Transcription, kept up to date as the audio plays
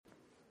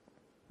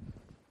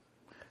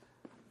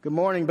Good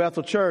morning,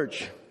 Bethel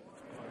Church.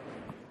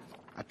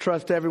 I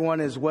trust everyone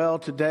is well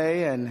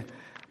today and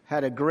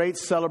had a great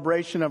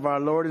celebration of our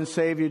Lord and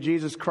Savior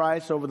Jesus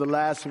Christ over the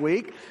last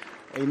week.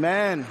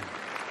 Amen.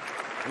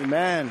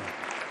 Amen.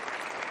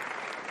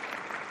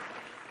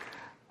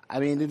 I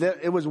mean,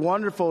 it was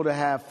wonderful to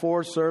have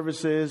 4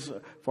 services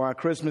for our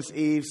Christmas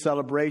Eve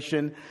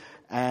celebration.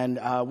 And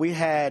we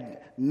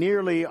had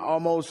nearly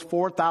almost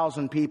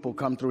 4,000 people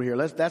come through here.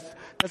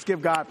 Let's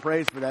give God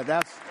praise for that.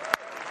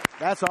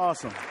 That's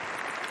awesome.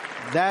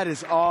 That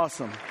is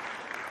awesome.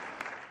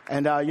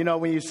 And,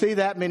 when you see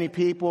that many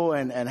people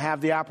and have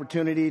the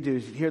opportunity to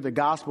hear the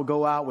gospel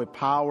go out with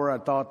power, I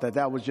thought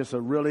that was just a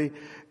really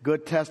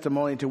good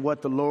testimony to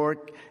what the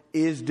Lord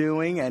is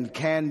doing and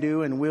can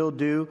do and will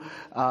do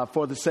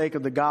for the sake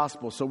of the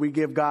gospel. So we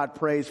give God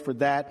praise for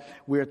that.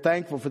 We're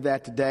thankful for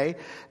that today.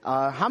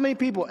 How many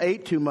people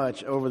ate too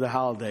much over the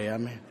holiday? I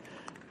mean,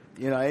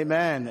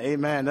 amen,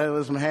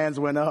 amen. Some hands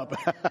went up.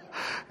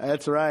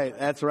 That's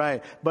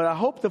right. But I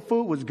hope the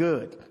food was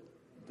good.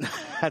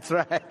 That's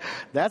right.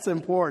 That's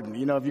important.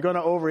 If you're going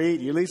to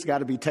overeat, you at least got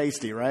to be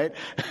tasty, right?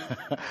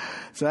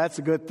 So that's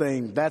a good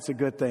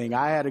thing.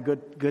 I had a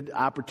good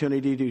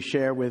opportunity to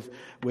share with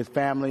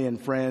family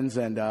and friends,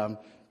 and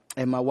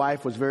my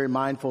wife was very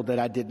mindful that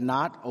I did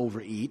not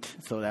overeat.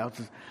 So that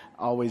was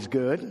always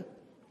good.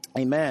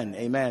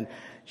 Amen.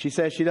 She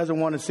says she doesn't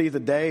want to see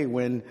the day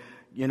when,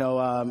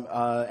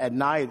 at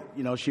night,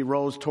 she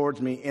rolls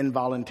towards me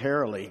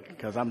involuntarily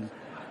because I'm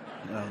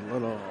a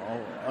little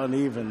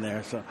uneven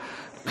there. So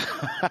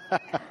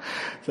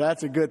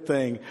that's a good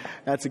thing.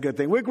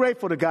 We're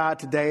grateful to God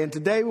today. And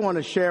today we want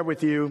to share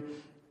with you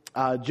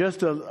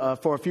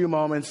for a few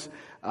moments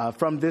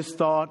from this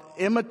thought,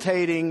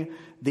 imitating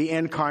the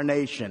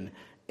Incarnation.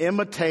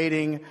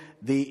 Imitating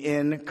the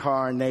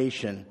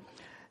Incarnation.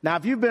 Now,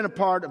 if you've been a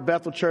part of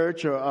Bethel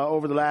Church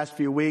over the last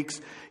few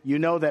weeks, you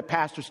know that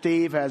Pastor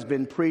Steve has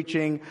been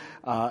preaching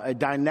a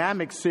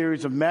dynamic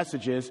series of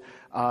messages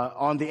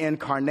on the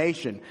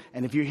Incarnation.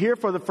 And if you're here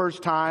for the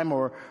first time,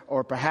 or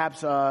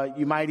perhaps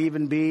you might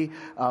even be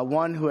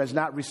one who has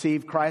not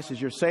received Christ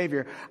as your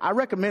Savior, I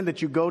recommend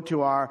that you go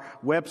to our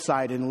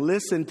website and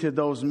listen to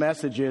those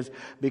messages,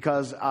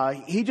 because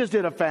he just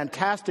did a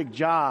fantastic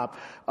job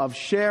of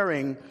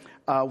sharing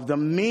the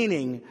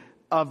meaning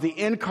of the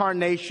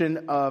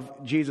incarnation of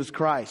Jesus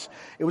Christ.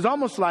 It was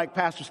almost like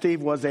Pastor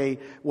Steve was a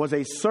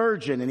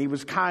surgeon, and he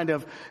was kind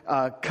of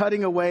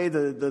cutting away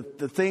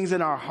the things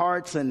in our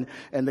hearts, and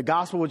the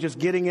gospel was just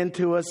getting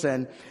into us,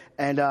 and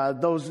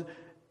those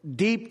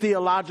deep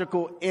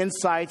theological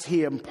insights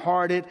he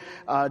imparted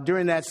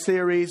during that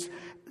series,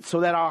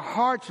 so that our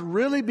hearts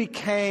really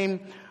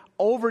became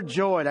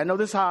overjoyed. I know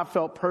this is how I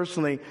felt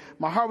personally.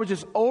 My heart was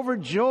just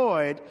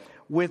overjoyed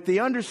with the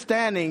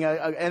understanding,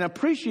 an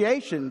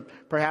appreciation,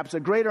 perhaps a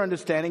greater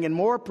understanding and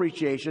more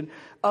appreciation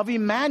of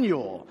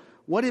Emmanuel,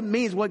 what it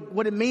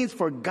means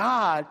for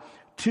God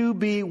to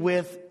be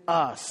with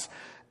us.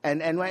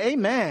 And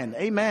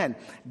amen.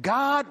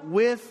 God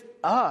with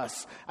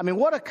us. I mean,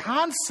 what a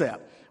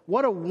concept.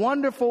 What a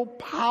wonderful,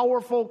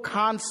 powerful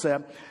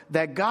concept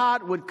that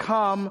God would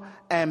come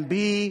and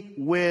be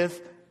with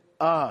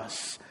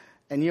us.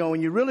 And,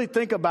 when you really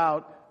think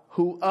about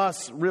who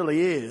us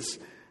really is,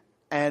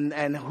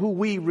 and who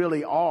we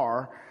really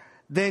are,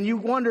 then you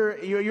wonder,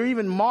 you're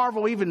even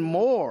marvel even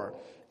more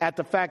at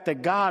the fact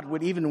that God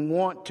would even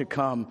want to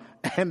come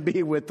and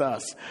be with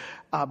us.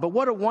 But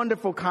what a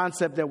wonderful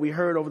concept that we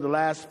heard over the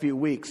last few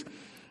weeks.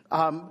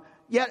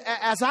 Yet,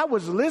 as I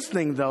was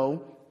listening,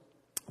 though,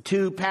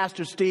 to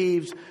Pastor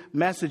Steve's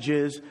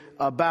messages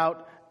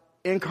about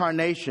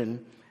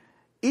incarnation,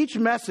 each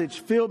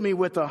message filled me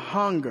with a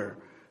hunger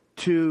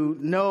to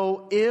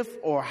know if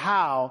or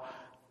how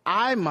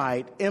I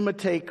might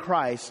imitate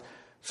Christ,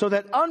 so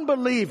that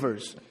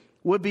unbelievers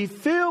would be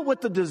filled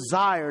with the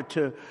desire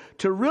to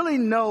really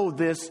know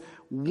this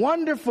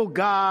wonderful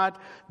God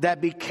that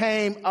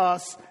became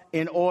us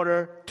in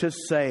order to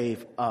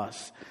save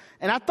us.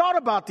 And I thought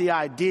about the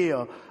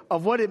idea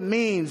of what it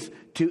means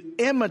to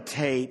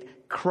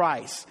imitate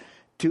Christ.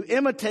 To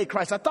imitate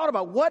Christ. I thought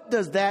about, what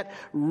does that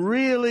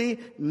really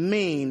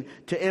mean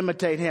to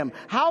imitate him?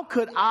 How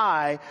could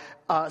I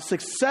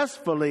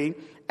successfully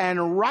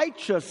and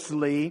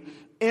righteously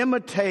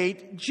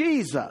imitate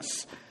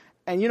Jesus?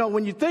 And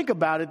when you think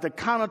about it, the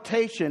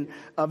connotation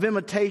of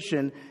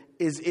imitation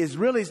is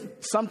really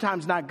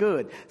sometimes not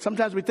good.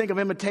 Sometimes we think of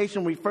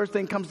imitation, first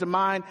thing comes to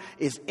mind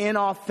is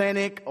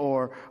inauthentic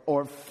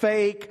or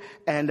fake.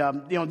 And,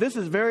 this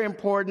is very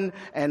important.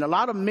 And a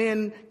lot of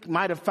men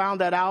might have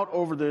found that out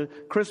over the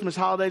Christmas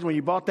holidays when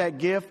you bought that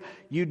gift.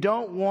 You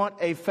don't want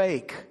a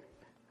fake.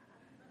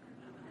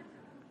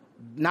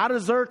 Not a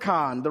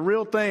zircon, the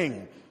real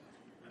thing.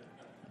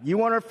 You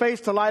want her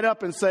face to light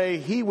up and say,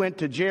 he went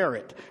to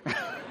Jared.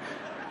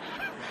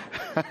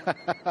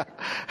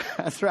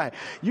 That's right.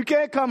 You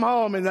can't come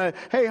home and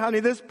hey,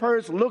 honey, this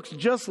purse looks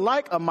just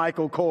like a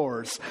Michael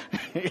Kors.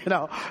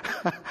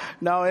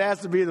 No, it has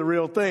to be the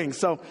real thing.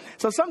 So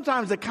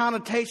sometimes the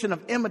connotation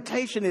of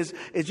imitation is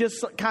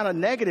just kind of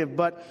negative.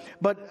 But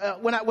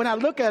when I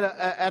look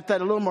at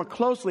that a little more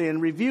closely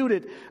and reviewed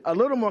it a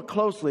little more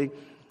closely,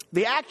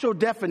 the actual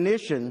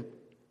definition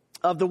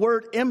of the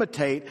word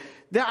imitate,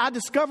 I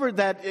discovered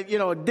that,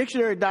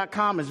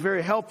 dictionary.com is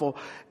very helpful.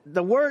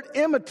 The word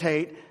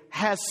imitate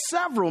has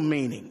several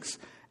meanings.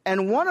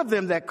 And one of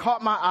them that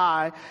caught my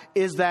eye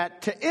is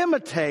that to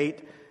imitate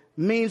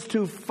means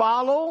to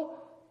follow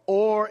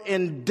or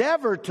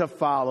endeavor to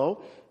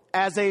follow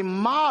as a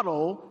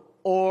model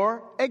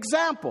or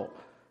example.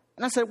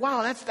 And I said,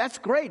 wow, that's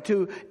great.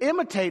 To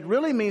imitate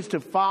really means to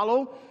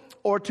follow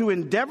or to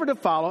endeavor to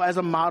follow as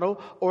a model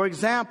or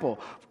example.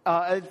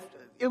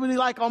 It would be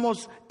like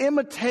almost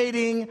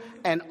imitating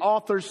an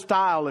author's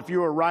style if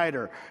you're a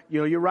writer.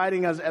 You're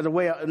writing as the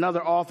way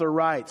another author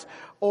writes.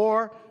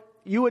 Or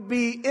you would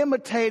be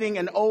imitating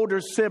an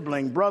older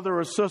sibling, brother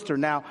or sister.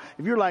 Now,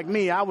 if you're like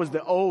me, I was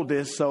the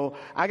oldest, so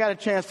I got a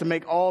chance to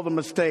make all the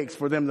mistakes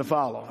for them to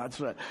follow. That's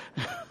right.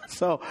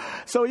 So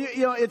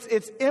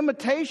it's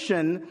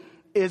imitation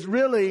is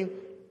really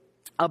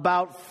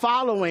about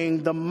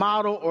following the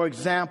model or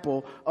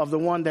example of the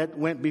one that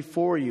went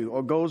before you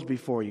or goes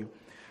before you.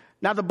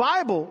 Now, the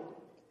Bible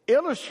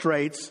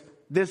illustrates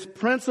this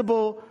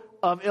principle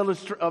of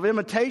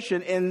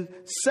imitation in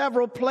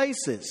several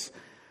places.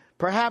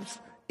 Perhaps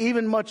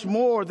even much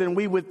more than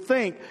we would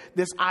think.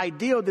 This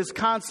ideal, this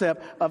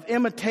concept of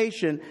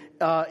imitation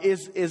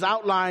is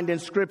outlined in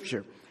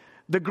Scripture.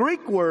 The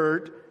Greek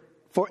word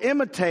for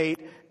imitate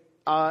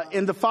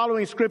in the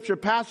following Scripture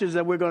passages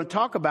that we're going to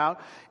talk about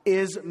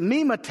is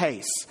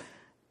mimetes.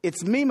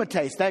 It's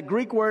mimetes. That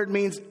Greek word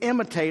means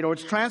imitate, or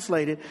it's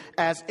translated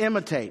as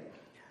imitate.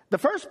 The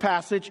first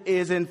passage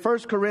is in 1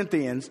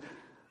 Corinthians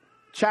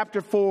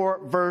chapter 4,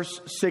 verse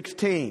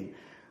 16,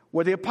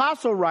 where the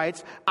apostle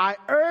writes, I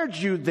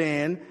urge you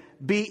then,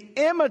 be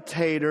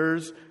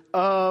imitators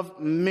of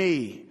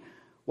me.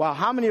 Wow,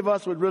 how many of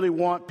us would really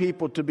want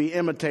people to be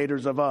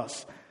imitators of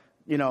us?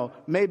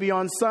 Maybe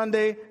on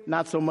Sunday,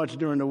 not so much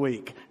during the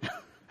week.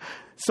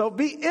 So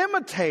be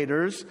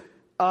imitators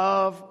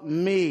of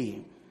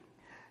me.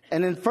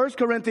 And in 1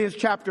 Corinthians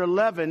chapter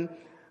 11,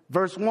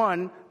 verse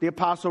 1, the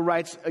apostle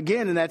writes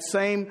again in that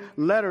same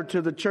letter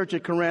to the church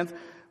at Corinth,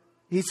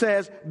 he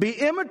says, be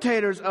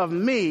imitators of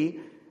me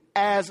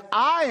as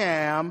I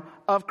am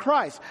of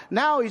Christ.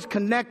 Now he's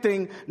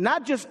connecting,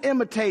 not just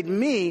imitate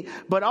me,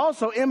 but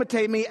also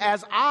imitate me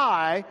as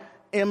I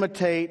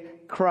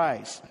imitate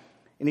Christ.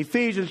 In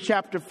Ephesians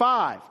chapter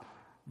 5,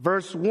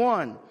 verse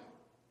 1,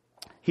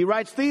 he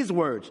writes these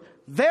words,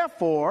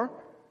 therefore,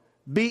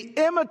 be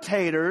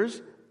imitators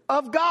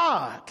of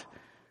God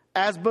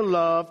as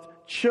beloved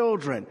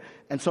children.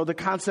 And so the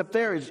concept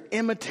there is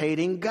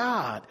imitating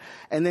God.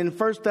 And then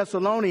 1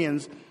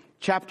 Thessalonians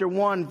chapter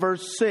 1,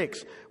 verse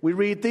 6, we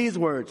read these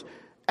words,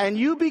 and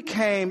you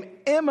became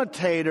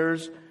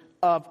imitators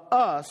of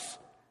us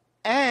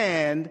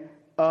and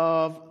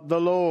of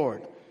the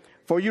Lord.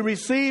 For you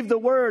received the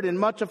word in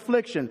much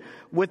affliction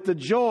with the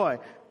joy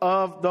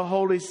of the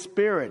Holy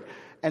Spirit.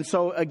 And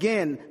so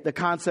again, the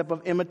concept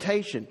of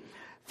imitation.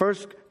 1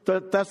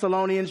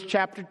 Thessalonians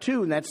chapter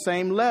 2, in that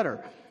same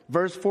letter,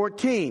 verse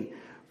 14,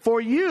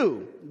 for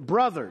you,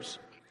 brothers,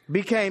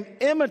 became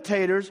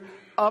imitators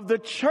of the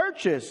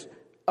churches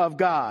of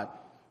God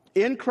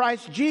in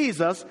Christ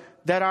Jesus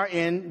that are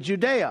in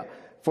Judea.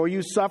 For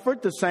you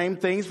suffered the same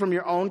things from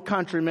your own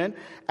countrymen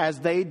as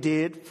they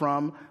did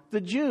from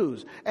the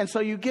Jews. And so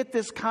you get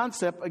this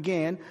concept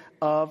again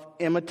of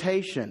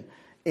imitation.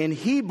 In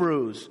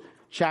Hebrews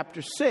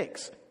chapter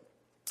 6,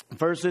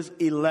 verses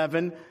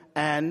 11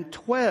 and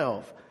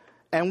 12.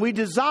 And we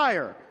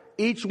desire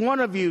each one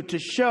of you to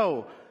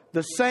show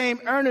the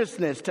same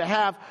earnestness, to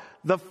have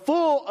the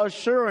full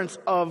assurance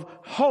of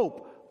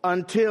hope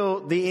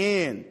until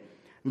the end.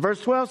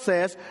 Verse 12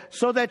 says,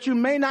 so that you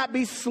may not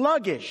be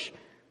sluggish,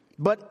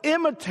 but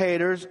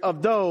imitators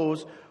of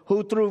those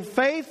who through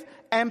faith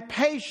and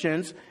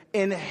patience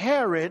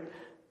inherit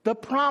the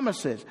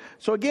promises.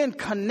 So again,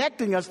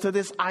 connecting us to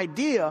this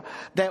idea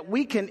that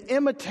we can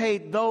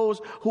imitate those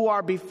who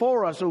are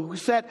before us, or who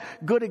set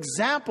good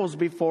examples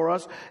before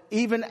us,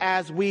 even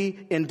as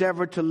we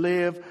endeavor to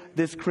live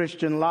this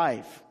Christian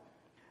life.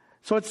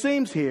 So it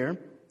seems here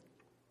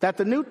that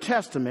the New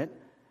Testament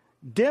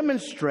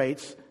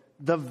demonstrates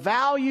the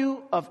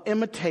value of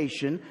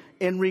imitation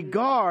in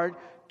regard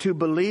to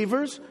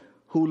believers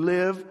who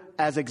live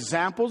as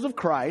examples of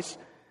Christ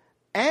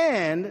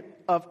and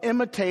of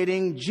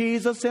imitating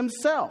Jesus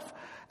himself.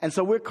 And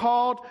so we're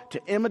called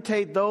to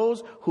imitate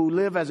those who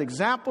live as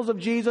examples of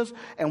Jesus,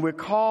 and we're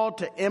called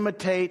to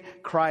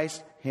imitate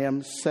Christ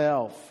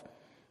himself.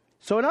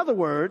 So in other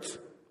words,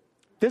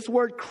 this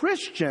word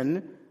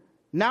Christian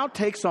now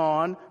takes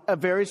on a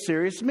very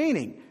serious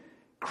meaning.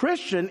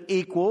 Christian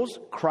equals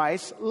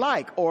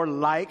Christ-like, or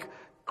like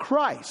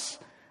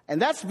Christ.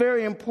 And that's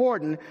very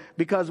important,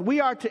 because we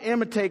are to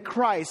imitate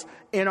Christ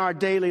in our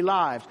daily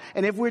lives.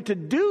 And if we're to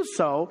do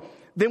so,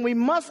 then we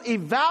must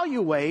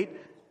evaluate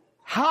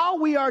how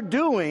we are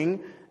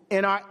doing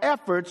in our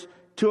efforts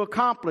to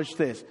accomplish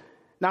this.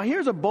 Now,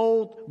 here's a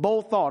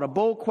bold thought, a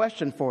bold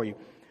question for you.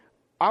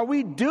 Are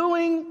we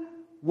doing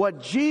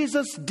what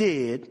Jesus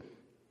did,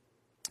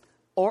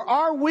 or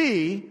are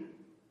we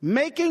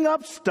making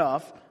up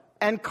stuff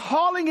and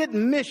calling it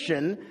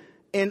mission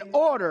in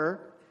order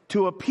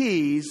to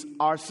appease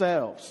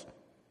ourselves?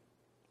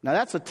 Now,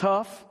 that's a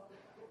tough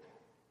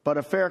but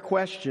a fair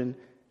question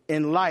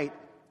in light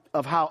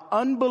of how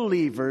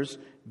unbelievers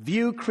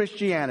view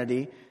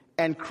Christianity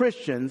and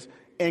Christians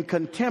in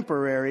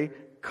contemporary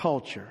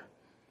culture.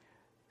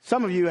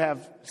 Some of you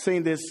have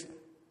seen this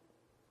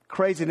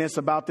craziness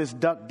about this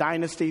Duck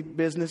Dynasty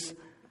business.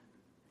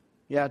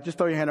 Yeah, just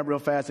throw your hand up real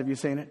fast if you've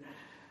seen it.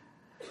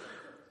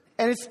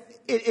 And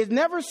it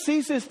never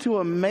ceases to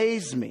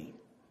amaze me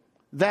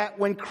that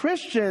when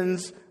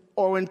Christians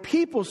or when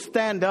people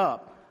stand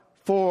up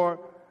for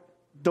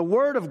the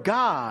Word of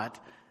God,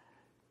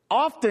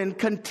 often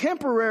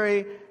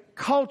contemporary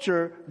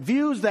culture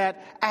views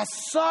that as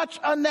such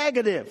a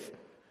negative.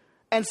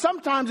 And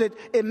sometimes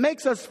it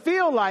makes us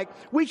feel like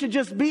we should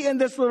just be in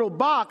this little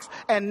box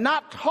and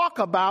not talk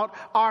about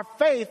our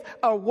faith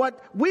or what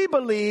we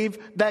believe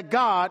that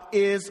God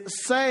is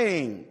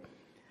saying.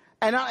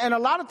 And a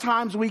lot of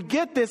times we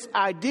get this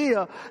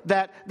idea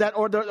that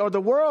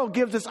the world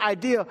gives this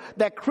idea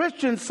that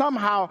Christians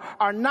somehow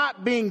are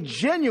not being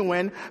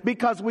genuine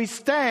because we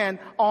stand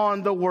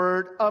on the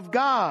Word of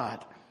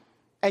God.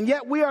 And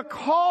yet we are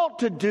called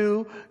to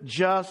do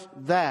just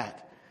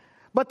that.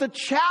 But the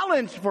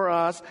challenge for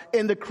us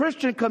in the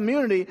Christian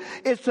community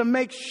is to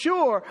make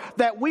sure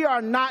that we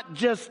are not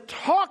just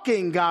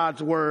talking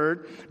God's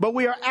Word, but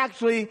we are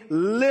actually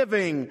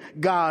living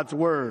God's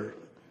Word.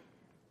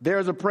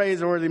 There's a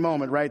praiseworthy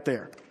moment right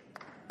there.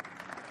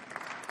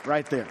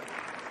 Right there.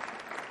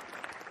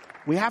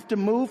 We have to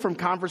move from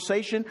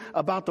conversation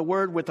about the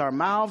Word with our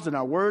mouths and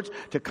our words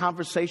to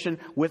conversation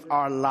with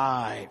our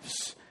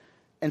lives.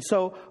 And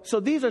so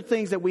these are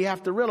things that we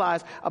have to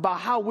realize about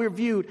how we're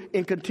viewed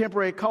in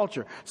contemporary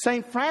culture.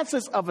 St.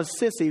 Francis of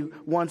Assisi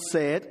once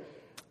said,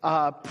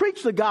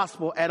 preach the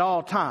gospel at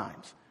all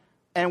times,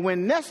 and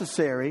when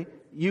necessary,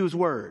 use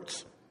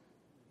words.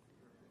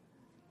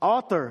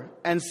 Author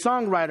and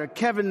songwriter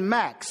Kevin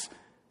Max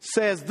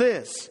says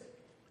this: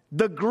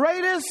 the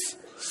greatest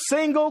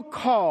single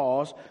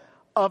cause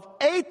of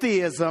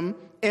atheism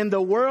in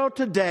the world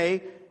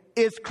today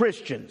is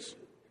Christians.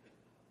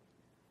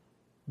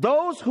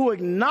 Those who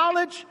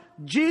acknowledge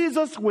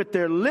Jesus with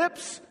their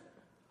lips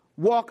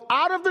walk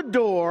out of the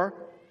door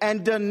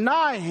and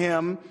deny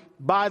him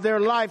by their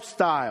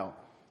lifestyle.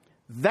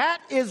 That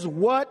is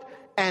what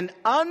an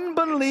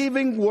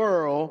unbelieving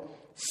world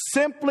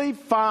simply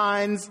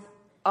finds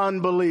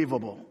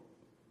unbelievable.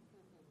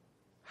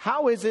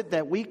 How is it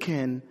that we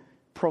can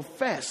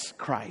profess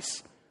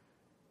Christ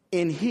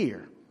in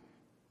here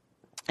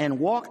and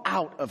walk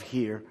out of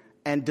here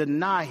and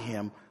deny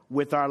him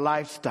with our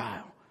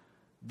lifestyle?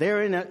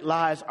 Therein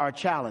lies our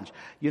challenge.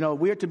 You know,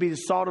 we're to be the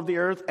salt of the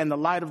earth and the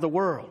light of the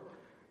world.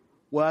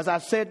 Well, as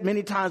I've said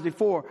many times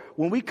before,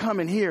 when we come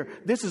in here,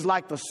 this is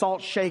like the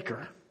salt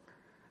shaker.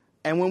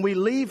 And when we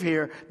leave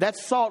here, that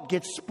salt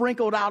gets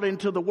sprinkled out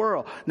into the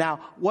world. Now,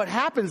 what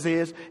happens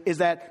is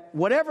that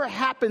whatever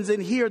happens in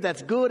here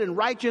that's good and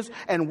righteous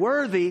and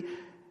worthy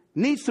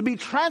needs to be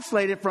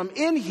translated from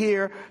in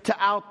here to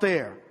out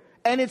there.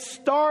 And it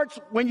starts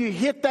when you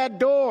hit that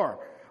door.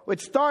 It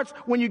starts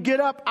when you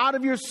get up out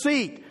of your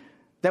seat,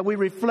 that we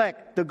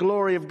reflect the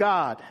glory of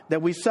God,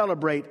 that we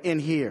celebrate in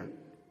here.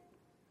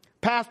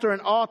 Pastor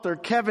and author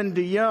Kevin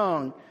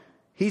DeYoung,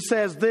 he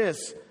says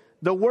this: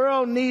 the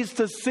world needs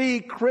to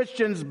see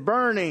Christians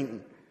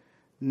burning,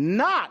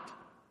 not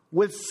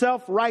with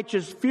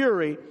self-righteous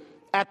fury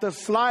at the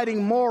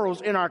sliding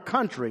morals in our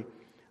country,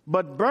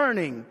 but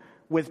burning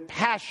with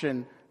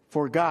passion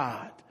for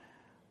God.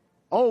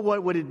 Oh,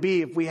 what would it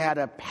be if we had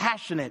a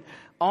passionate,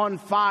 on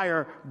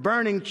fire,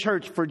 burning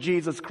church for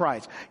Jesus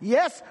Christ?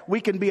 Yes,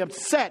 we can be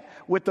upset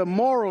with the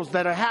morals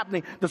that are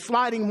happening, the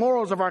sliding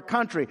morals of our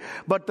country.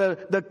 But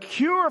the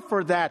cure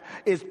for that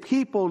is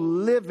people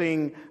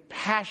living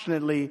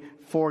passionately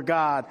for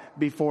God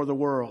before the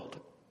world.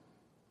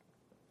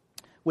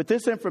 With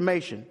this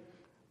information,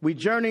 we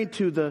journey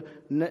to the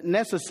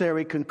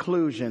necessary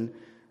conclusion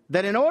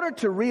that in order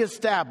to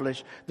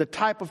reestablish the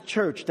type of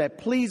church that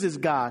pleases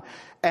God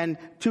and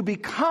to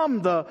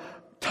become the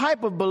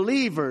type of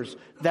believers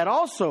that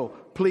also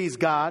please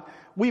God,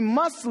 we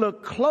must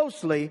look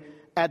closely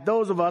at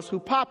those of us who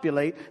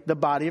populate the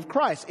body of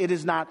Christ. It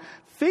is not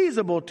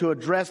feasible to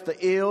address the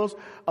ills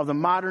of the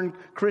modern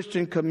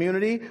Christian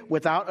community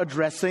without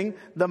addressing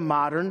the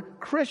modern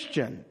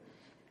Christian.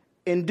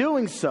 In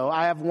doing so,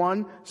 I have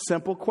one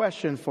simple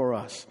question for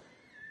us.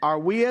 Are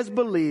we as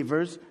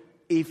believers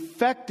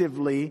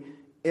effectively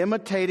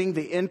imitating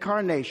the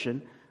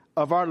incarnation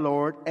of our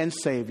Lord and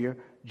Savior,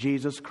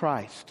 Jesus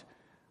Christ?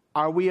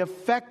 Are we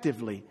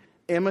effectively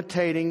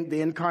imitating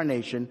the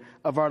incarnation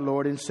of our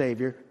Lord and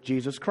Savior,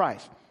 Jesus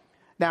Christ?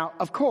 Now,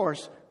 of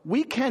course,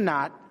 we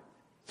cannot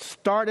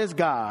start as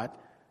God,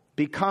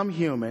 become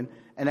human,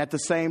 and at the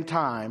same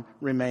time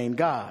remain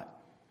God.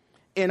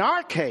 In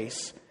our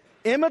case,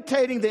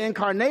 Imitating the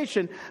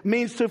incarnation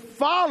means to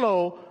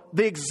follow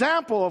the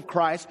example of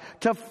Christ,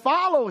 to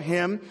follow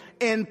him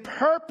in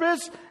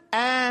purpose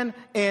and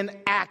in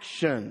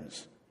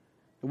actions.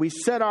 We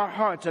set our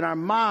hearts and our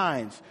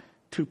minds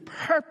to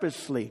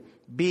purposely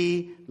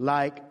be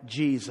like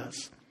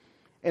Jesus.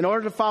 In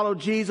order to follow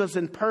Jesus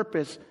in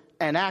purpose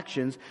and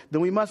actions,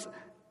 then we must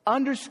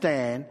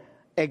understand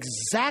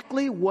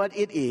exactly what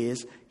it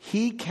is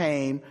he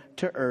came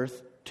to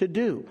earth to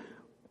do.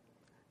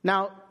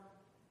 Now,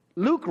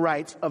 Luke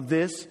writes of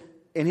this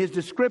in his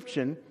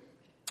description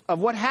of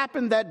what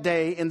happened that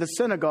day in the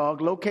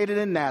synagogue located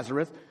in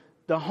Nazareth,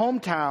 the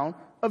hometown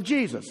of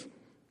Jesus.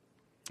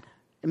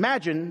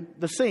 Imagine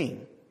the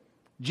scene.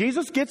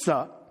 Jesus gets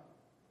up,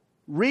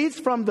 reads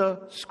from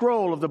the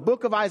scroll of the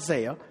book of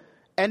Isaiah,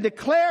 and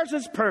declares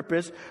his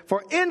purpose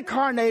for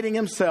incarnating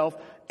himself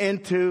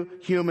into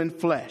human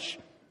flesh.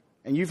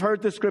 And you've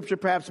heard this scripture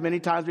perhaps many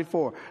times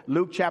before.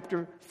 Luke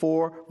chapter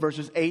 4,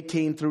 verses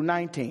 18 through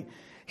 19.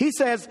 He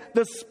says,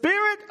 "The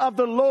Spirit of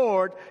the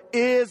Lord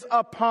is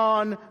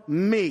upon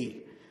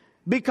me,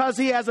 because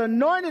he has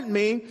anointed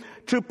me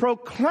to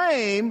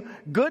proclaim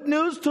good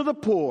news to the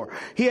poor.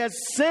 He has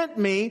sent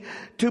me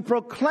to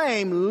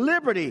proclaim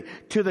liberty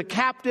to the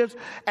captives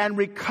and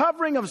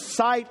recovering of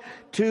sight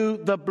to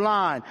the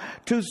blind,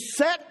 to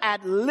set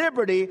at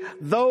liberty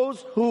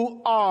those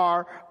who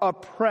are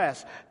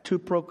oppressed, to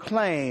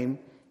proclaim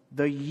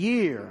the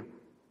year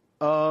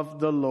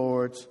of the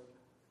Lord's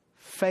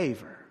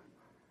favor."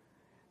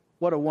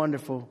 What a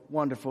wonderful,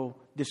 wonderful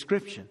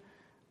description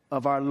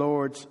of our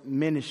Lord's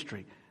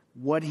ministry.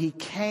 What he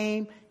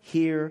came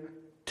here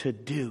to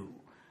do.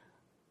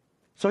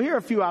 So here are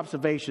a few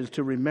observations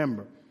to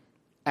remember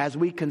as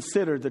we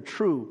consider the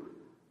true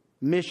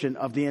mission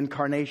of the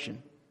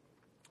incarnation.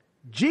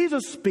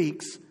 Jesus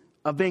speaks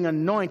of being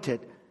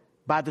anointed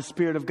by the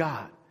Spirit of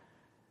God.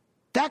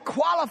 That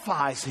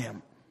qualifies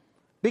him,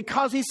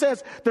 because he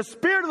says, "The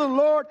Spirit of the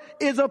Lord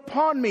is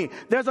upon me."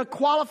 There's a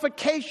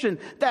qualification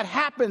that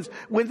happens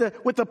with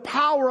the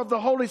power of the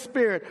Holy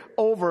Spirit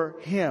over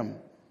him.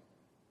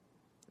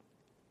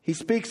 He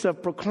speaks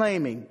of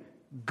proclaiming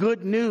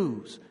good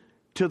news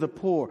to the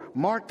poor.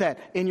 Mark that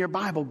in your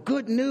Bible.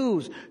 Good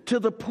news to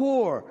the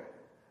poor.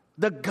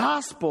 The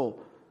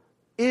gospel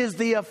is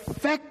the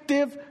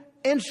effective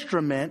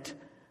instrument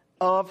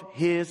of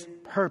his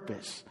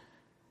purpose.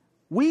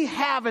 We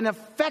have an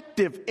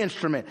effective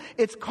instrument.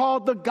 It's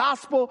called the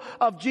gospel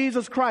of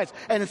Jesus Christ.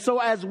 And so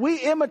as we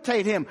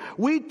imitate him,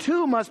 we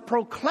too must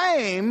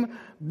proclaim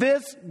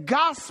this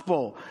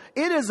gospel.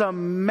 It is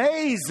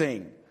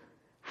amazing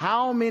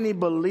how many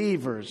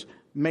believers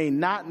may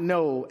not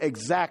know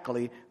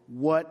exactly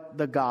what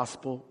the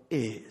gospel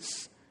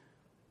is.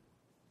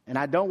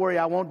 And don't worry,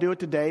 I won't do it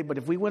today, but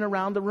if we went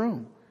around the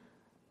room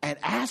and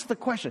asked the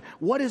question,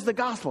 what is the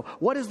gospel?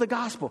 What is the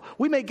gospel?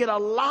 We may get a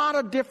lot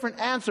of different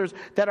answers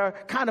that are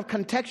kind of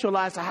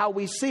contextualized to how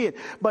we see it.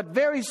 But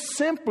very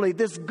simply,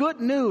 this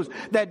good news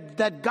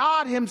that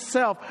God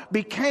himself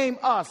became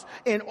us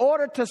in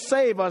order to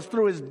save us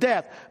through his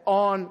death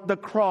on the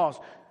cross,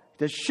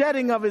 the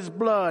shedding of his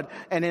blood,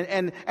 and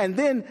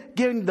then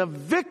giving the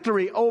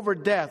victory over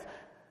death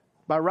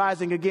by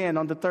rising again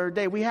on the third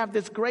day. We have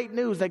this great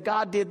news that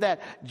God did that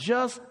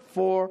just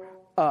for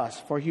us,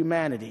 for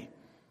humanity.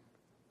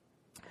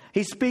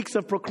 He speaks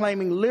of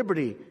proclaiming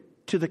liberty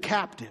to the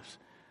captives.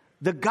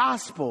 The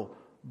gospel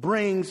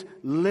brings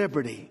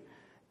liberty.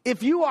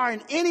 If you are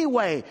in any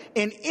way,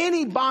 in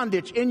any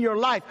bondage in your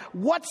life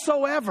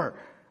whatsoever,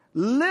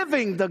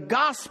 living the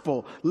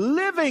gospel,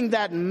 living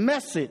that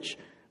message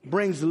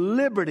brings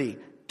liberty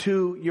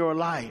to your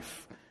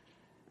life.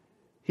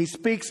 He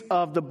speaks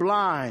of the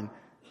blind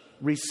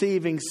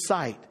receiving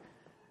sight.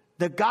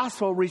 The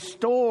gospel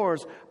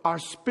restores our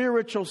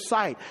spiritual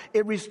sight.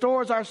 It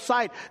restores our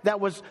sight that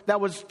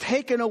was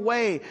taken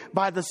away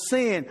by the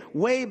sin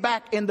way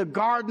back in the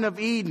Garden of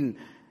Eden.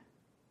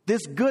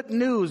 This good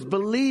news,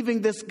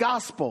 believing this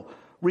gospel,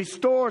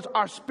 restores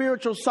our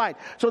spiritual sight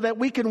so that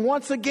we can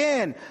once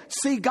again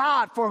see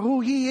God for who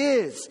he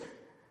is,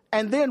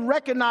 and then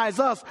recognize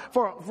ourselves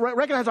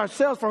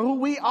for who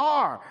we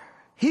are.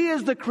 He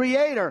is the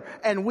creator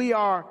and we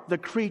are the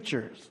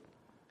creatures.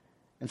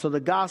 And so the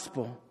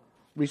gospel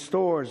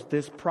restores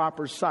this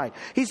proper sight.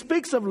 He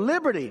speaks of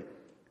liberty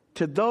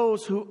to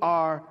those who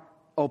are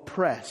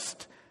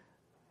oppressed.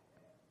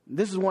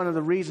 This is one of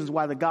the reasons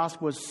why the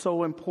gospel is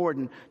so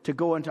important to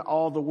go into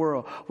all the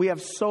world. We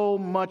have so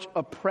much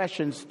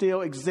oppression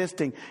still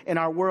existing in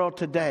our world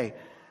today.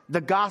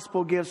 The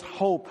gospel gives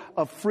hope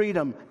of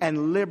freedom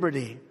and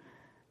liberty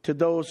to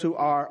those who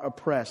are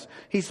oppressed.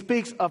 He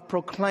speaks of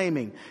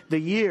proclaiming the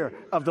year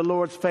of the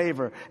Lord's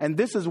favor. And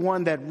this is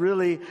one that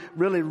really,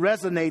 really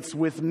resonates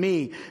with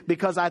me,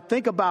 because I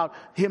think about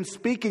him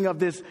speaking of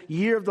this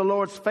year of the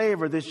Lord's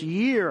favor, this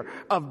year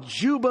of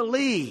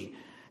Jubilee.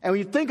 And when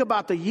you think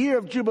about the year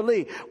of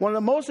Jubilee, one of the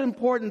most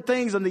important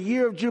things in the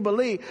year of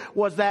Jubilee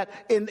was that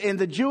in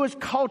the Jewish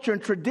culture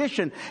and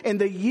tradition, in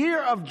the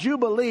year of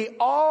Jubilee,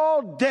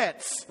 all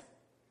debts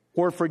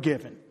were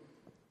forgiven.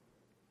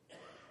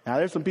 Now,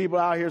 there's some people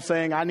out here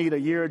saying, I need a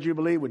year of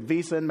Jubilee with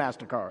Visa and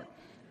MasterCard.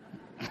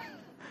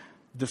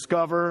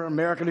 Discover,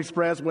 American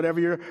Express, whatever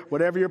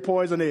your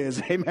poison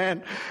is.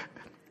 Amen.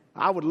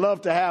 I would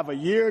love to have a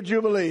year of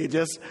Jubilee.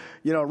 Just,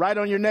 right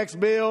on your next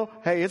bill.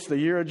 Hey, it's the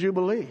year of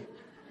Jubilee.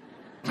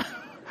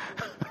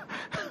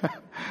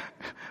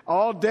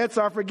 All debts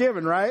are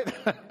forgiven, right?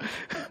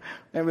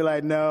 And we're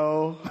like,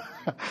 no.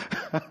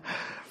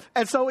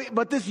 And so,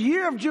 but this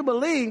year of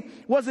Jubilee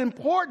was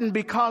important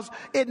because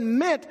it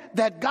meant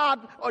that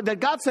God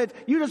said,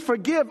 you just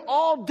forgive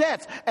all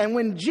debts. And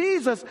when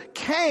Jesus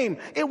came,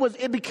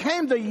 it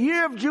became the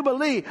year of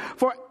Jubilee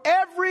for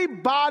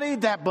everybody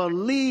that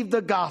believed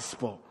the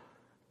gospel.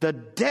 The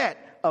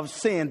debt of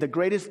sin, the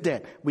greatest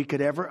debt we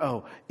could ever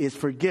owe, is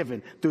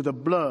forgiven through the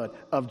blood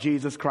of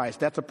Jesus Christ.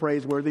 That's a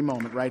praiseworthy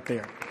moment right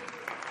there.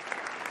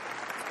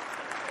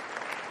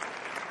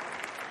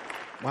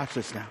 Watch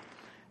this now.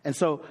 And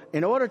so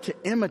in order to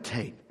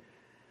imitate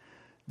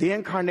the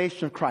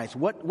incarnation of Christ,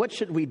 what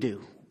should we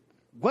do?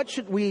 What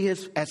should we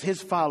as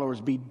his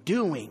followers be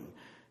doing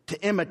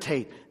to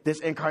imitate this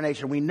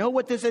incarnation? We know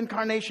what this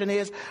incarnation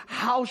is.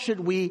 How should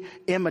we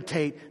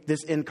imitate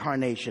this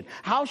incarnation?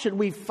 How should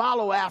we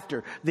follow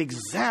after the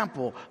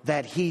example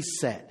that he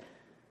set?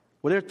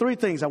 Well, there are three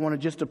things I want to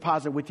just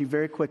deposit with you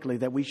very quickly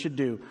that we should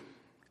do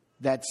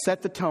that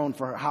set the tone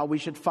for how we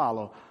should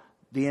follow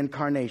the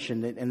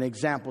incarnation and the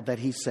example that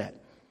he set.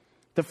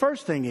 The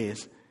first thing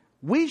is,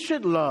 we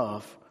should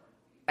love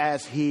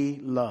as he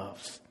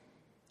loves.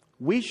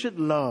 We should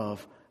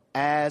love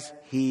as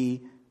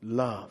he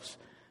loves.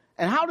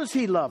 And how does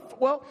he love?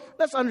 Well,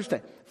 let's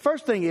understand.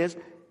 First thing is,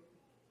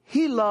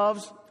 he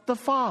loves the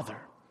Father.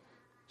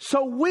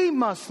 So we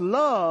must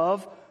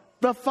love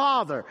the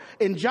Father.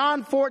 In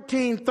John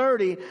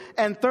 14:30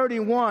 and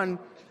 31,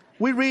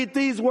 we read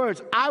these words,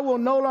 I will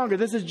no longer,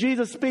 this is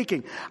Jesus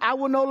speaking, I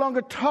will no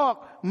longer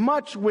talk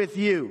much with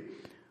you.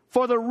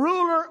 For the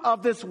ruler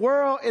of this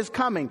world is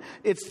coming.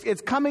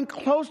 It's coming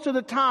close to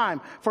the time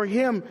for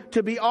him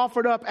to be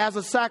offered up as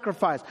a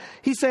sacrifice.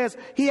 He says,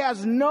 he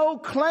has no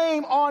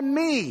claim on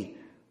me,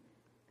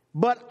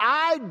 but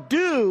I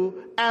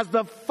do as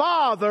the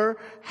Father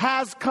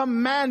has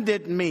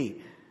commanded me.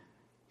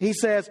 He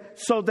says,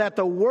 so that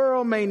the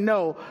world may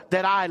know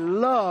that I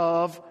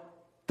love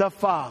the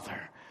Father.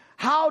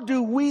 How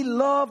do we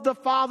love the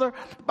Father?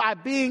 By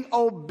being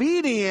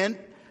obedient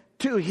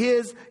to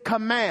his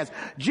commands.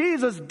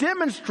 Jesus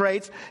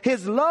demonstrates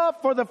his love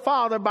for the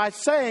Father by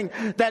saying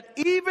that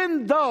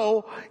even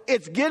though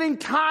it's getting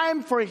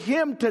time for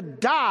him to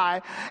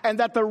die and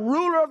that the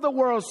ruler of the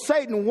world,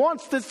 Satan,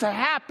 wants this to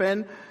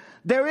happen,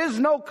 there is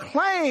no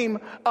claim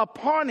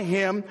upon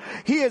him.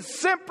 He is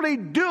simply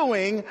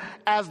doing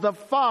as the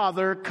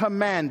Father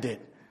commanded.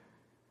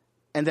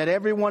 And that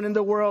everyone in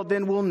the world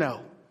then will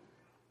know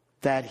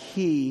that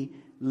he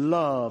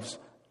loves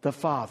the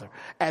Father.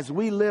 As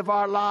we live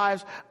our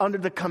lives under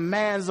the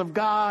commands of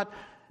God,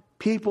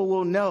 people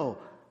will know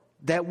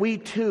that we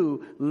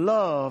too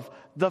love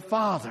the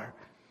Father.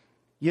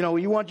 You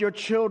want your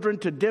children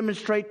to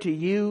demonstrate to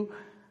you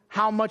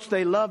how much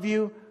they love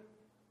you.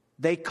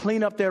 They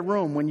clean up their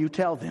room when you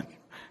tell them.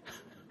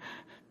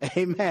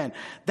 Amen.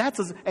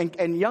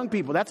 And young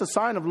people, that's a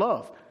sign of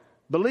love.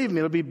 Believe me,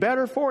 it'll be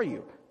better for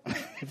you.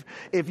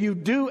 If you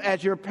do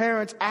as your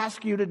parents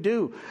ask you to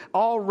do,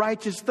 all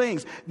righteous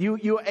things,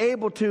 you're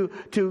able to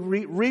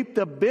reap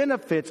the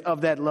benefits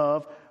of that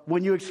love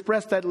when you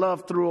express that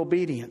love through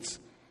obedience.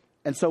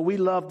 And so we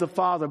love the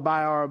Father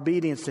by our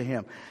obedience to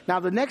him.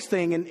 Now, the next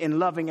thing in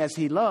loving as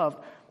he loved,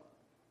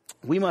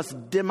 we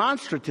must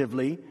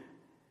demonstratively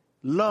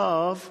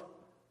love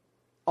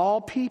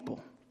all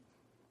people,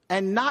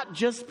 and not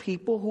just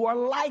people who are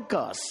like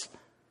us.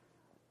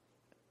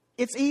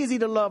 It's easy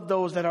to love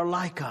those that are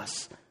like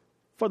us,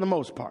 for the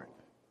most part.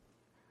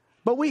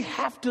 But we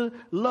have to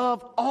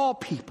love all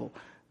people.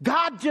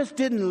 God just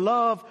didn't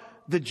love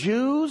the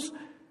Jews.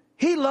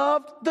 He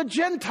loved the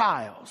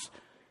Gentiles.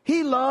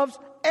 He loves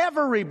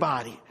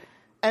everybody.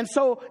 And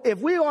so if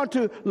we want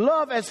to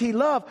love as he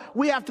loved,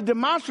 we have to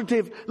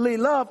demonstratively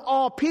love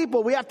all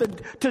people. We have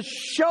to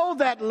show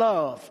that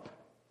love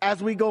as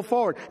we go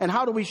forward. And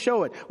how do we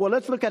show it? Well,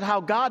 let's look at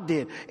how God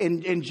did.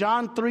 In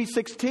John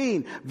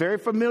 3:16, very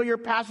familiar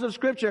passage of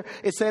scripture,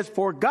 it says,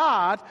 for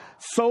God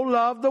so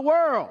loved the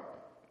world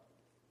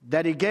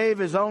that he gave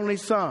his only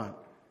son,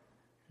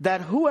 that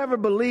whoever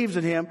believes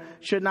in him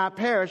should not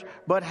perish,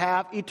 but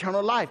have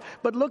eternal life.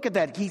 But look at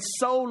that. He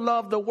so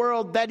loved the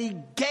world that he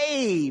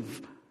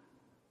gave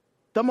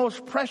the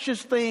most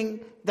precious thing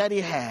that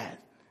he had.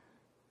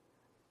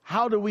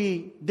 How do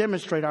we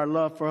demonstrate our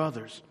love for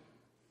others?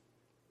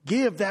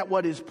 Give that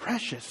what is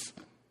precious.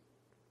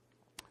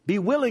 Be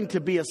willing to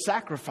be a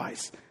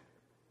sacrifice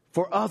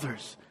for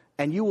others,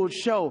 and you will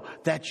show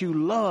that you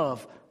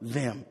love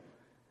them.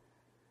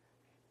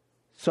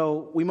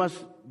 So we must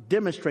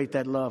demonstrate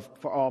that love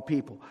for all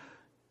people.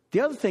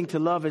 The other thing to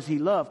love as he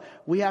loved,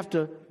 we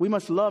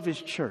must love his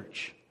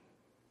church.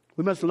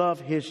 We must love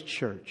his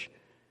church.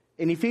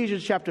 In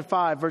Ephesians chapter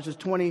 5, verses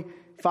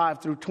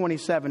 25 through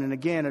 27, and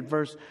again at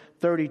verse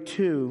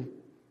 32,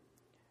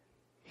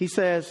 he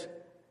says,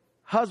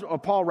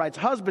 Paul writes,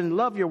 husbands,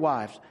 love your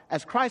wives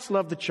as Christ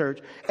loved the church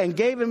and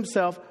gave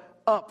himself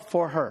up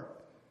for her,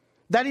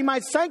 that he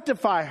might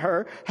sanctify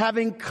her,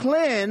 having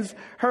cleansed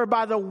her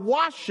by the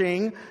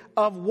washing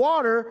of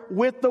water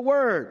with the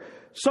word,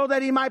 so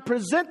that he might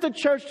present the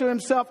church to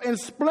himself in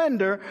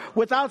splendor,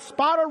 without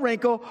spot or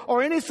wrinkle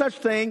or any such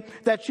thing,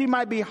 that she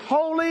might be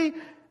holy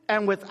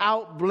and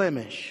without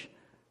blemish.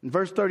 In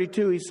verse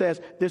 32, he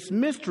says, this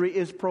mystery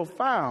is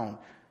profound.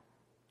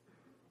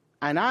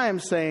 And I am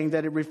saying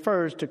that it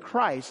refers to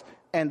Christ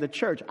and the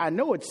church. I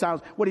know it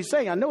sounds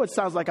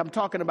like I'm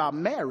talking about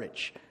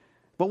marriage.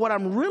 But what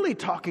I'm really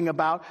talking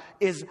about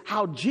is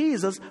how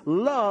Jesus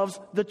loves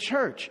the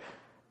church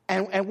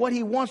and what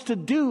he wants to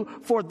do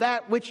for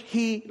that which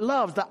he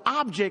loves, the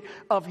object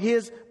of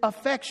his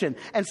affection.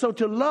 And so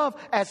to love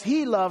as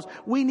he loves,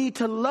 we need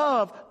to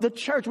love the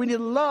church. We need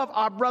to love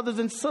our brothers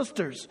and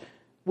sisters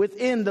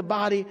within the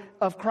body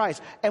of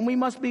Christ. And we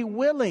must be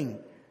willing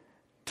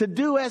to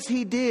do as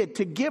he did,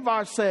 to give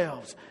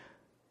ourselves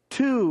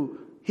to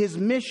his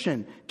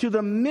mission, to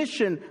the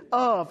mission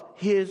of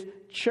his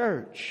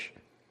church.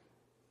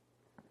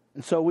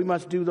 And so we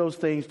must do those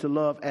things to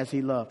love as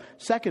he loved.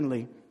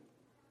 Secondly,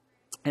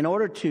 in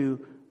order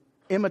to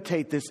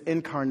imitate this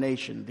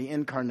incarnation, the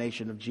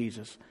incarnation of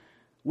Jesus,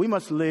 we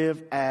must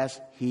live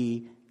as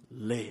he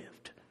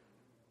lived.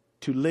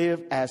 To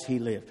live as he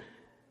lived.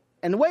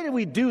 And the way that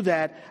we do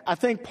that, I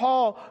think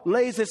Paul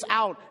lays this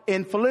out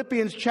in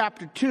Philippians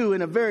chapter 2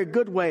 in a very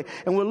good way.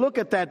 And we'll look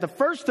at that. The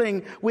first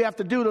thing we have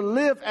to do to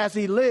live as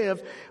he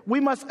lived, we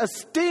must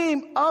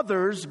esteem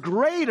others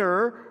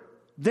greater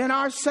than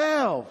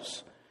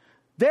ourselves.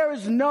 There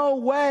is no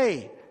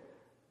way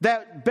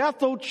that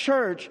Bethel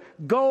Church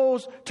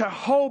goes to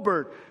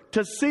Hobart,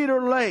 to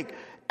Cedar Lake,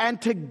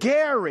 and to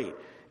Gary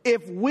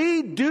if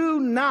we do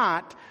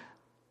not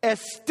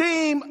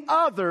esteem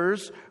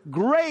others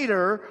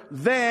greater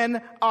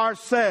than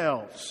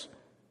ourselves.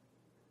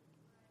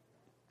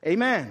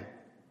 Amen.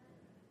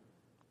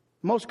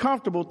 Most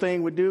comfortable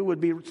thing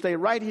would be stay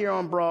right here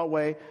on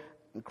Broadway,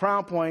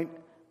 Crown Point,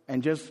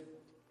 and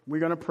we're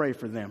going to pray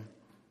for them.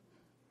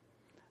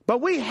 But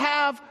we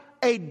have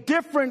a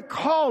different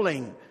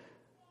calling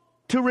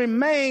to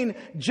remain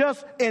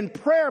just in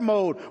prayer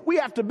mode. We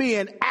have to be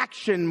in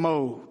action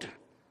mode.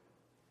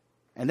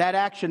 And that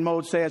action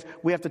mode says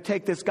we have to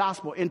take this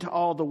gospel into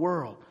all the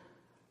world.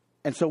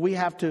 And so we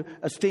have to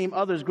esteem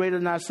others greater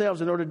than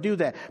ourselves in order to do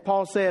that.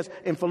 Paul says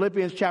in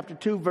Philippians chapter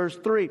 2, verse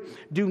 3,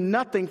 do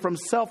nothing from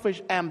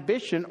selfish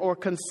ambition or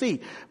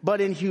conceit,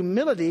 but in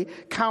humility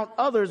count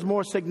others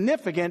more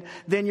significant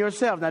than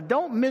yourselves. Now,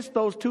 don't miss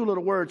those two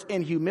little words,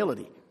 in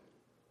humility.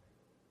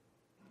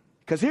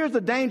 Because here's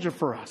the danger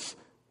for us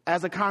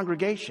as a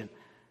congregation.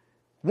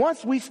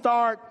 Once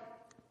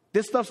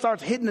this stuff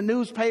starts hitting the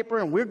newspaper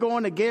and we're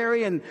going to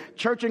Gary and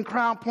church in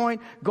Crown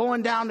Point,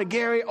 going down to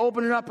Gary,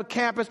 opening up a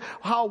campus,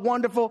 how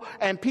wonderful,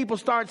 and people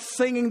start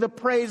singing the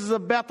praises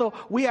of Bethel,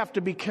 we have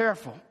to be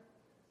careful.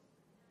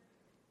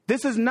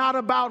 This is not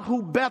about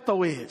who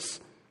Bethel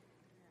is,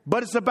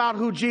 but it's about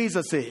who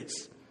Jesus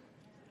is.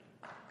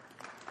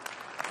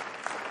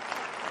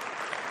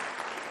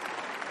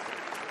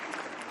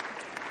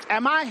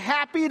 Am I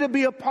happy to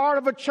be a part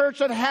of a church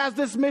that has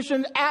this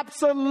mission?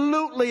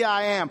 Absolutely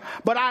I am.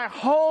 But I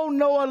hold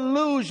no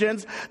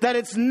illusions that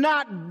it's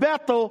not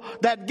Bethel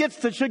that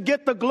should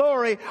get the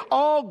glory.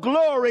 All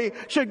glory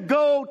should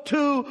go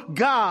to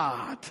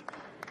God.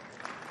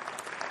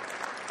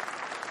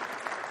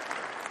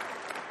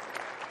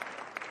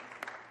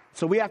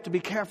 So we have to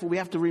be careful. We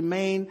have to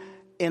remain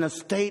in a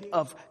state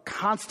of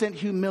constant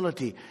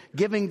humility,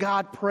 giving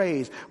God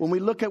praise. When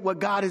we look at what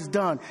God has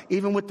done,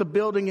 even with the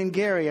building in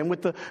Gary and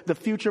with the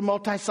future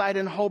multi-site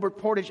in Hobart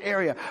Portage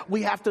area,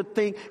 we have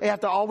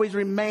to always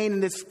remain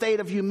in this state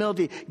of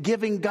humility,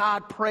 giving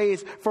God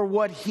praise for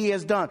what he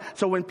has done.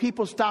 So when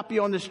people stop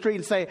you on the street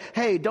and say,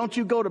 hey, don't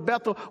you go to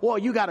Bethel? Well,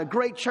 you got a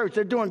great church.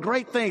 They're doing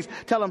great things.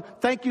 Tell them,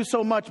 thank you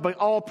so much, but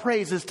all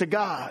praise is to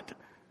God.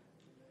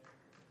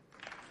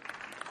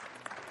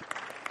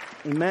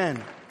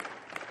 Amen.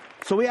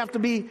 So we have to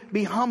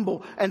be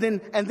humble. And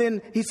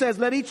then he says,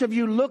 let each of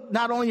you look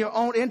not only your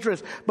own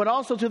interests, but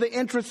also to the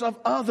interests of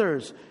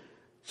others.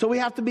 So we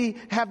have to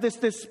have this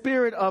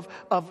spirit of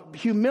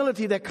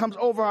humility that comes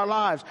over our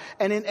lives.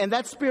 And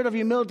that spirit of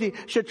humility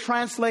should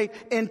translate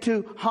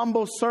into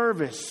humble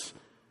service.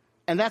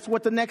 And that's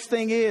what the next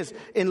thing is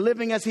in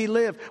living as he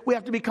lived. We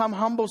have to become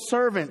humble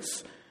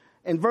servants.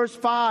 In verse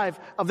 5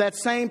 of that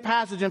same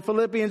passage in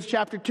Philippians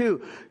chapter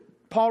 2,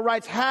 Paul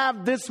writes,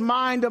 have this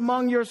mind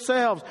among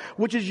yourselves,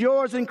 which is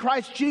yours in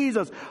Christ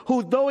Jesus,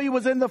 who though he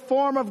was in the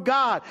form of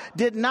God,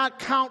 did not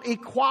count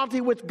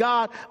equality with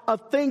God a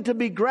thing to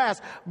be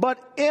grasped, but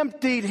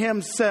emptied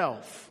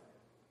himself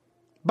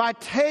by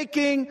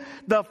taking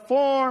the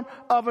form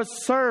of a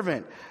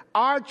servant.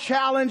 Our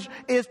challenge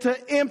is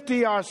to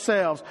empty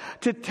ourselves,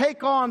 to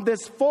take on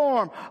this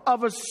form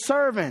of a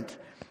servant.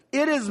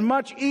 It is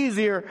much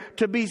easier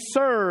to be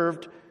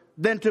served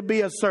than to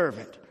be a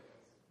servant.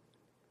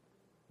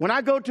 When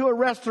I go to a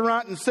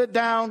restaurant and sit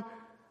down,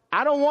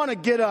 I don't want to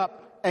get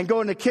up and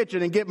go in the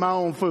kitchen and get my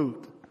own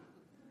food.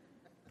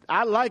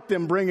 I like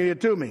them bringing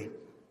it to me.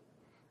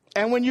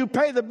 And when you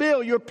pay the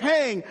bill, you're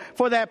paying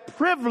for that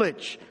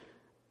privilege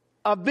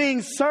of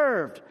being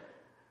served.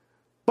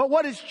 But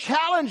what is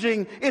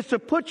challenging is to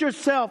put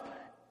yourself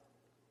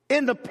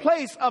in the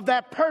place of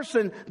that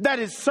person that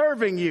is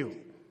serving you.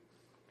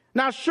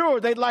 Now, sure,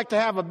 they'd like to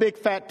have a big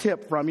fat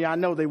tip from you. I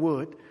know they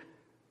would.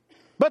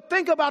 But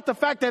think about the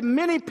fact that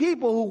many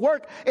people who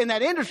work in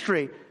that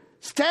industry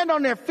stand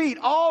on their feet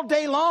all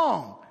day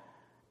long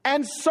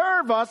and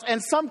serve us,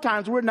 and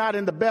sometimes we're not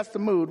in the best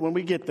of mood when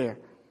we get there.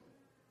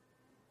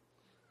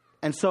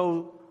 And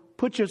so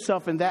put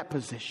yourself in that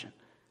position,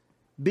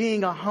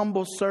 being a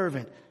humble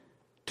servant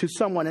to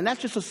someone. And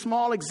that's just a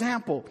small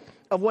example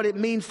of what it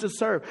means to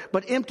serve.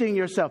 But emptying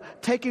yourself,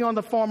 taking on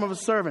the form of a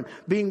servant,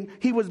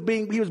 he was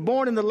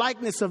born in the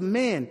likeness of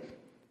men,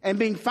 and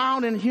being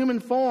found in human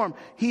form,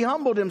 he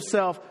humbled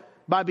himself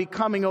by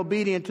becoming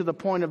obedient to the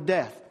point of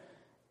death,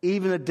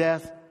 even the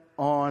death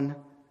on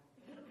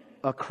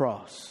a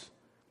cross.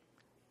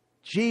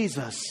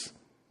 Jesus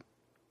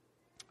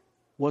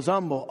was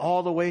humble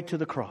all the way to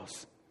the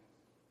cross.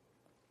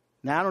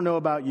 Now, I don't know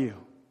about you,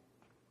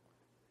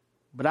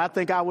 but I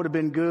think I would have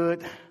been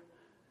good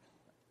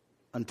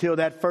until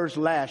that first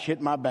lash hit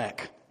my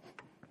back.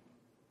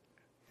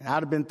 And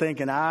I'd have been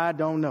thinking, I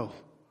don't know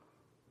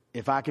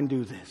if I can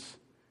do this.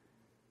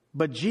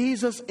 But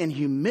Jesus, in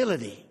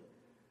humility,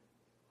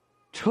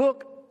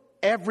 took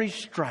every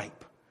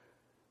stripe,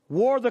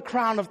 wore the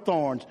crown of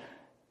thorns,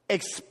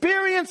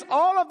 experienced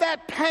all of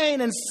that pain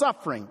and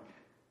suffering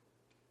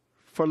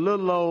for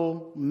little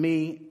old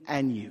me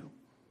and you.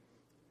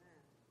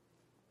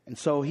 And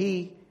so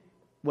he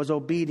was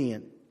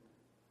obedient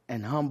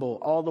and humble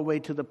all the way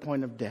to the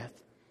point of death.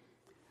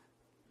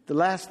 The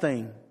last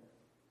thing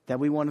that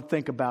we want to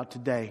think about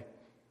today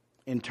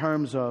in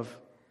terms of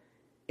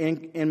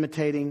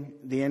imitating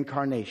the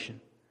incarnation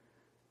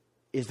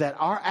is that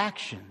our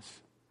actions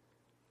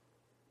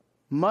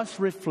must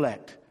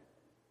reflect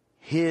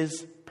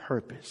his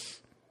purpose.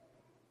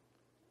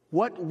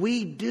 What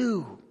we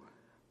do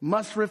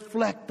must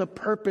reflect the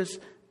purpose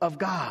of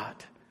God.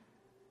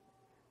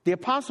 The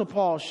Apostle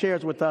Paul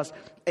shares with us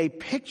a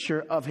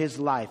picture of his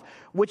life,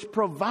 which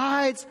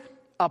provides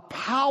a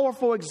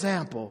powerful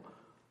example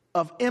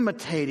of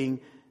imitating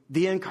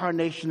the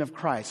incarnation of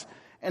Christ.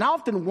 And I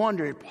often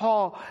wonder if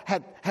Paul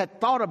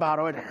had thought about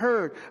or had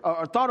heard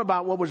or thought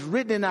about what was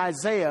written in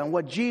Isaiah and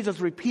what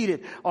Jesus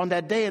repeated on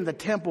that day in the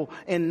temple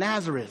in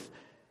Nazareth.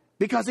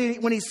 Because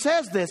when he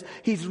says this,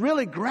 he's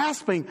really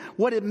grasping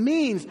what it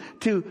means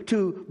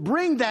to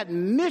bring that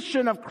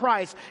mission of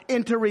Christ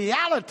into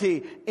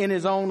reality in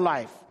his own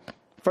life.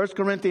 1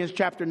 Corinthians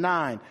chapter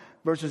 9,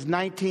 verses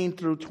 19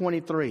 through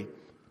 23.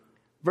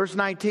 Verse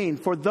 19,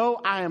 for though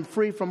I am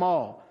free from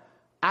all,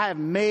 I have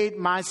made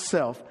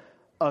myself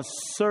a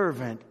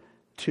servant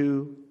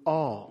to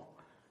all.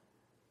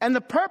 And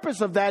the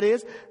purpose of that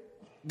is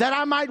that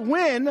I might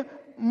win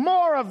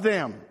more of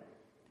them.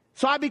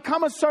 So I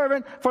become a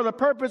servant for the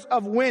purpose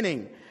of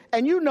winning.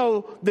 And you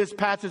know this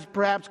passage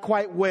perhaps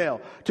quite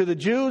well. To the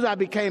Jews, I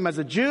became as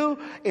a Jew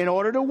in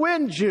order to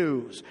win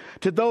Jews.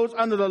 To those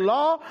under the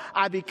law,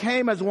 I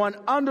became as one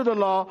under the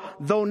law,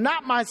 though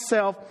not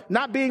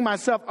being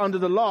myself under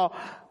the law,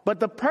 but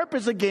the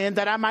purpose again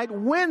that I might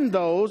win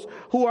those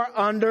who are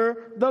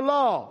under the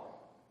law.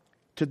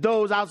 To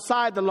those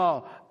outside the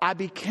law, I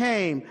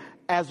became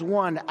as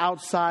one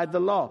outside the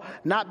law,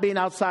 not being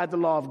outside the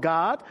law of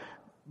God,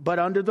 but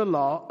under the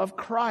law of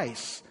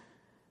Christ,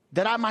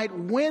 that I might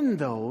win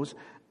those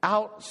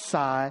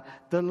outside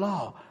the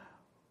law.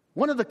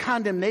 One of the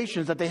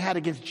condemnations that they had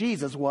against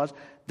Jesus was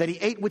that he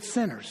ate with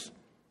sinners.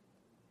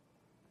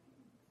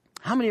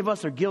 How many of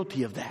us are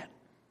guilty of that?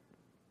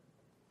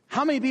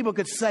 How many people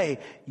could say,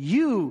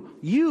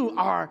 you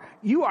are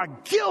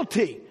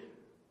guilty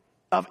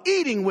of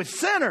eating with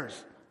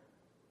sinners?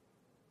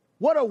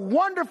 What a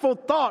wonderful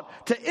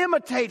thought to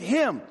imitate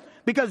him,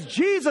 because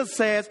Jesus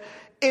says,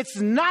 it's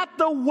not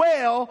the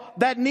well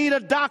that need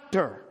a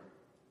doctor.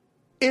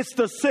 It's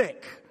the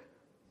sick.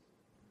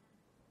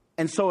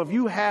 And so if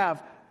you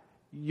have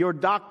your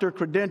doctor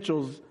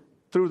credentials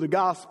through the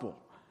gospel,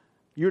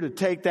 you're to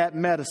take that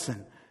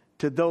medicine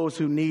to those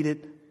who need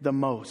it the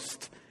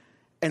most.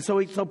 And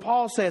so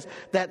Paul says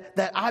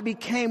that I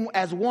became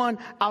as one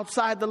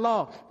outside the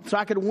law, so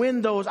I could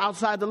win those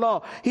outside the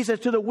law. He says,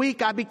 to the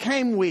weak I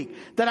became weak,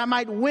 that I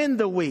might win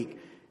the weak.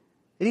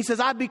 And he says,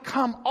 I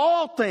become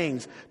all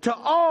things to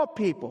all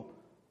people,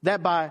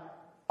 that by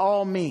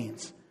all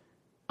means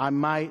I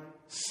might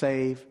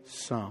save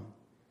some.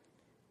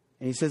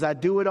 And he says, I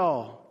do it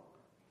all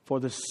for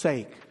the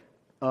sake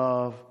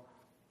of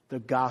the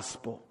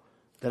gospel,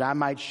 that I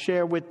might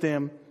share with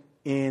them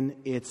in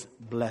its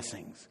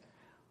blessings.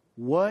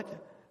 What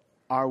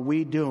are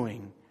we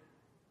doing?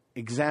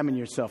 Examine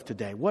yourself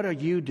today. What are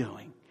you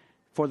doing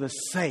for the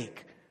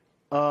sake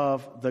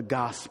of the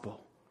gospel?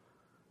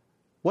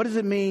 What does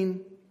it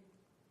mean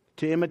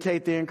to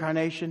imitate the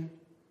incarnation?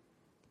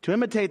 To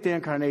imitate the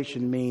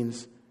incarnation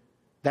means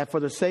that for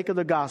the sake of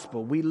the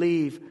gospel, we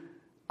leave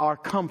our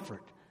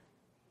comfort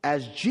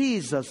as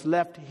Jesus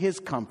left his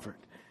comfort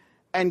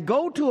and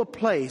go to a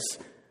place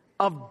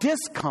of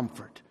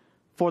discomfort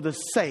for the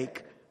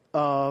sake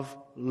of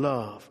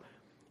love.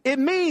 It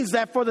means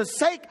that for the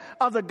sake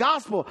of the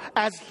gospel,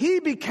 as he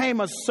became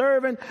a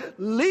servant,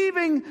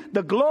 leaving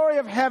the glory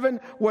of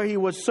heaven where he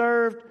was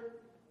served,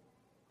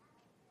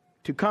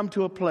 to come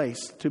to a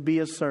place to be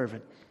a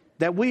servant,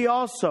 that we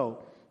also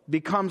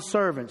become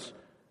servants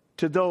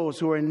to those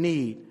who are in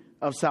need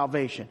of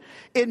salvation.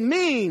 It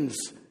means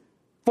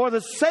for the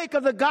sake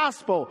of the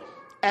gospel,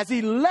 as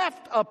he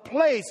left a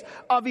place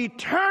of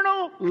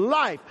eternal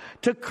life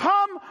to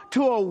come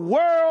to a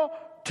world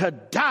to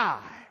die,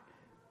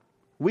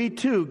 we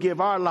too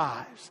give our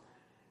lives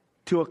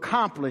to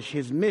accomplish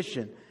his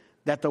mission,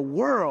 that the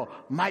world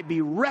might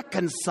be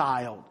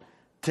reconciled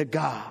to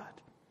God.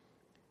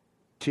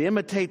 To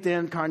imitate the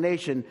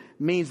incarnation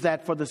means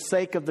that for the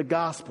sake of the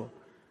gospel,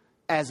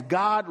 as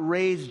God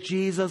raised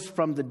Jesus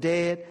from the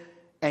dead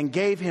and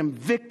gave him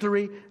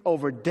victory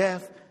over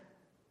death,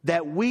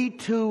 that we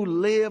too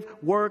live,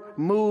 work,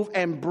 move,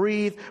 and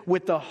breathe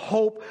with the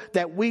hope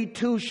that we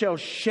too shall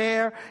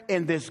share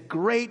in this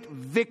great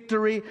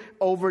victory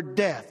over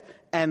death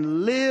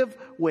and live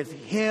with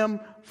him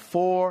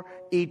for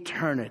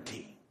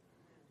eternity.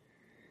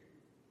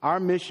 Our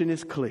mission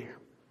is clear.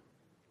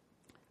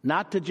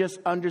 Not to just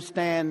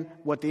understand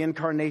what the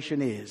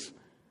incarnation is,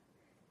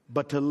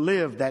 but to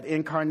live that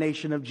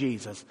incarnation of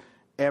Jesus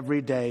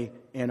every day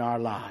in our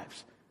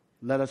lives.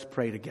 Let us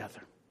pray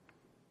together.